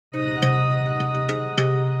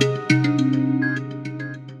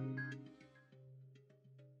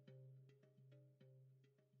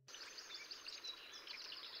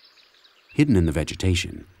Hidden in the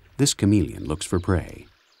vegetation, this chameleon looks for prey.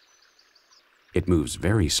 It moves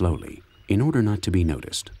very slowly in order not to be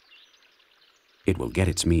noticed. It will get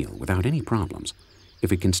its meal without any problems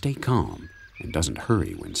if it can stay calm and doesn't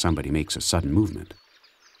hurry when somebody makes a sudden movement.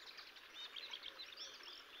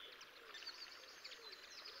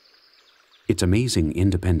 Its amazing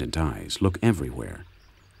independent eyes look everywhere,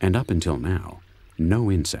 and up until now, no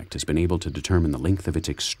insect has been able to determine the length of its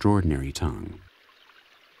extraordinary tongue.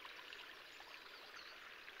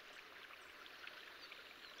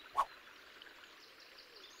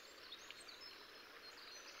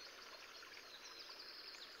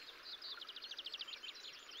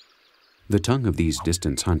 The tongue of these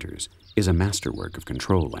distance hunters is a masterwork of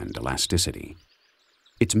control and elasticity.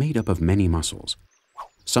 It's made up of many muscles.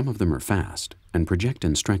 Some of them are fast and project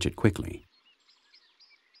and stretch it quickly.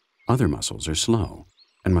 Other muscles are slow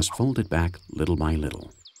and must fold it back little by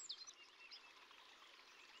little.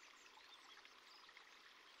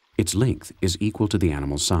 Its length is equal to the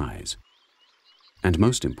animal's size. And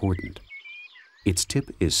most important, its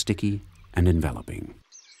tip is sticky and enveloping.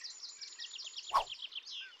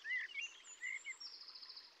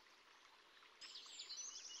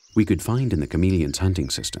 We could find in the chameleon's hunting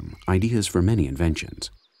system ideas for many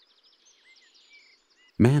inventions.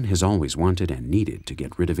 Man has always wanted and needed to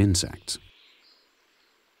get rid of insects.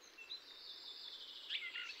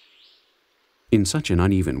 In such an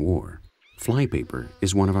uneven war, flypaper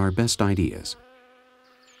is one of our best ideas,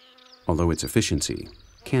 although its efficiency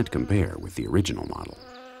can't compare with the original model.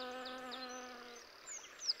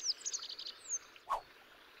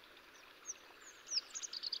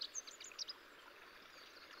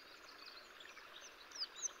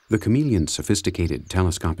 The chameleon's sophisticated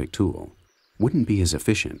telescopic tool wouldn't be as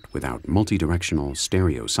efficient without multidirectional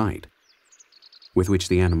stereo sight, with which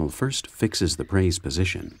the animal first fixes the prey's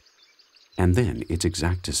position and then its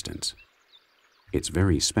exact distance. It's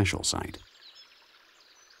very special sight.